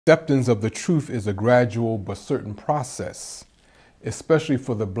Acceptance of the truth is a gradual but certain process, especially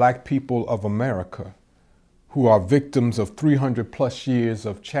for the black people of America, who are victims of 300 plus years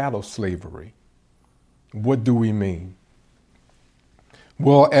of chattel slavery. What do we mean?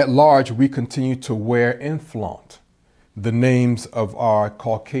 Well, at large, we continue to wear and flaunt the names of our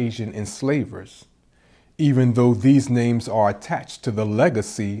Caucasian enslavers, even though these names are attached to the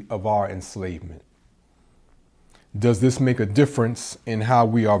legacy of our enslavement. Does this make a difference in how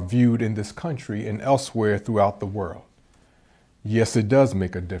we are viewed in this country and elsewhere throughout the world? Yes, it does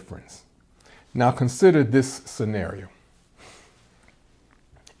make a difference. Now consider this scenario.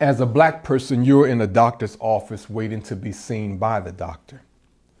 As a black person, you're in a doctor's office waiting to be seen by the doctor.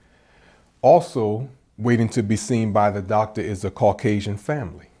 Also waiting to be seen by the doctor is a Caucasian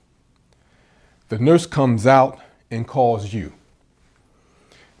family. The nurse comes out and calls you.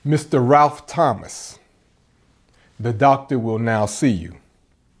 Mr. Ralph Thomas, the doctor will now see you.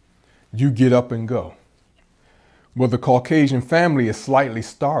 You get up and go. Well, the Caucasian family is slightly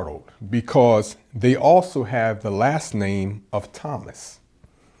startled because they also have the last name of Thomas.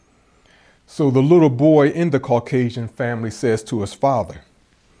 So the little boy in the Caucasian family says to his father,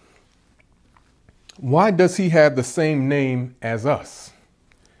 "Why does he have the same name as us?"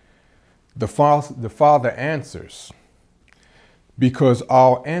 The father answers, "Because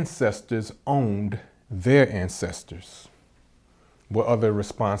our ancestors owned their ancestors." What other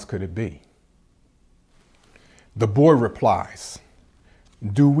response could it be? The boy replies,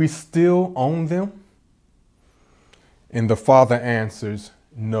 "Do we still own them?" And the father answers,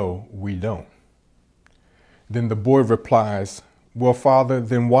 "No, we don't." Then the boy replies, "Well, Father,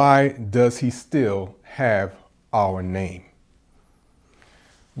 then why does he still have our name?"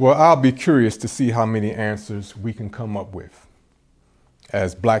 Well, I'll be curious to see how many answers we can come up with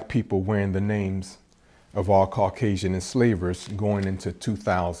as black people wearing the names of our Caucasian enslavers going into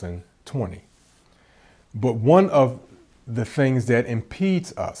 2020. But one of the things that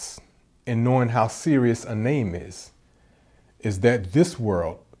impedes us in knowing how serious a name is that this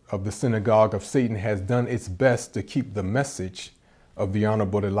world of the synagogue of Satan has done its best to keep the message of the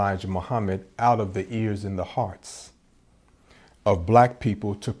Honorable Elijah Muhammad out of the ears and the hearts of black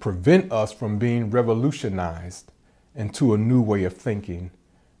people to prevent us from being revolutionized into a new way of thinking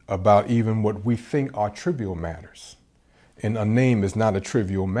about even what we think are trivial matters. And a name is not a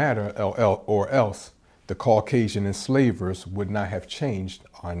trivial matter, or else the Caucasian enslavers would not have changed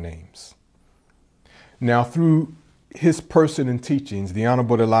our names. Now, through his person and teachings, the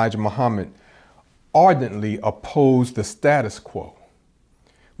Honorable Elijah Muhammad ardently opposed the status quo,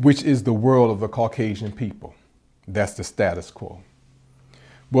 which is the world of the Caucasian people. That's the status quo.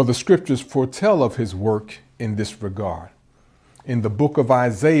 Well, the scriptures foretell of his work in this regard. In the book of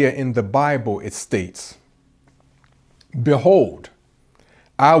Isaiah in the Bible, it states, "Behold,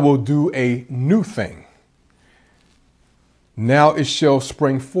 I will do a new thing. Now it shall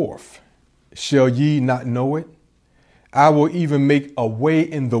spring forth. Shall ye not know it? I will even make a way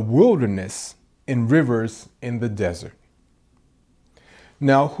in the wilderness and rivers in the desert."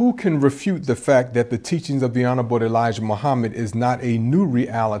 Now, who can refute the fact that the teachings of the Honorable Elijah Muhammad is not a new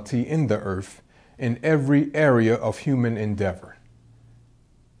reality in the earth in every area of human endeavor?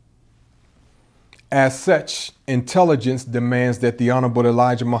 As such, intelligence demands that the Honorable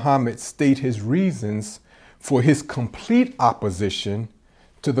Elijah Muhammad state his reasons for his complete opposition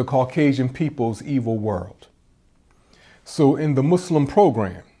to the Caucasian people's evil world. So in the Muslim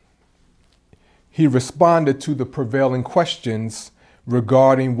program, he responded to the prevailing questions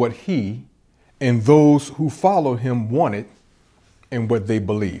regarding what he and those who followed him wanted and what they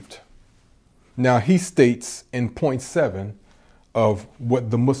believed. Now he states in point 7 of what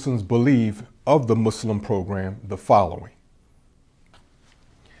the Muslims believe of the Muslim program the following: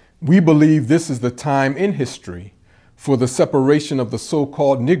 "We believe this is the time in history for the separation of the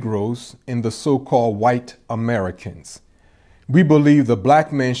so-called Negroes and the so-called white Americans. We believe the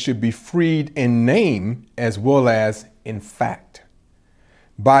black man should be freed in name as well as in fact.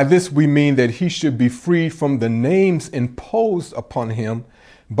 By this we mean that he should be freed from the names imposed upon him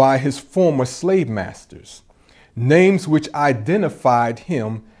by his former slave masters, names which identified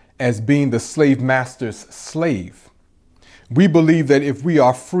him as being the slave master's slave. We believe that if we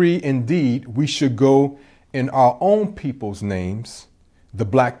are free indeed, we should go in our own people's names, the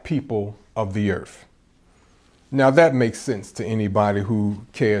black people of the earth." Now that makes sense to anybody who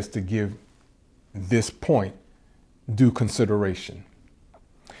cares to give this point due consideration.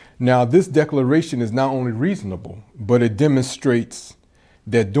 Now, this declaration is not only reasonable, but it demonstrates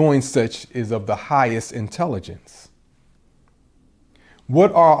that doing such is of the highest intelligence.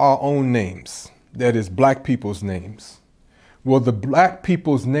 What are our own names? That is, black people's names. Well, the black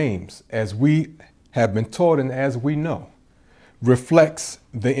people's names, as we have been taught and as we know, reflects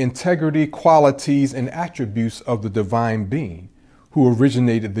the integrity, qualities, and attributes of the divine being who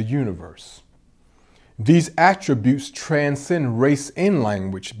originated the universe. These attributes transcend race and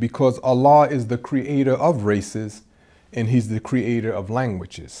language because Allah is the creator of races and He's the creator of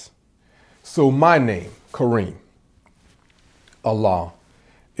languages. So my name, Karriem, Allah,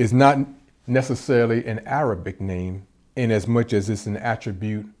 is not necessarily an Arabic name in as much as it's an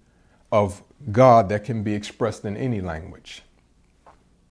attribute of God that can be expressed in any language.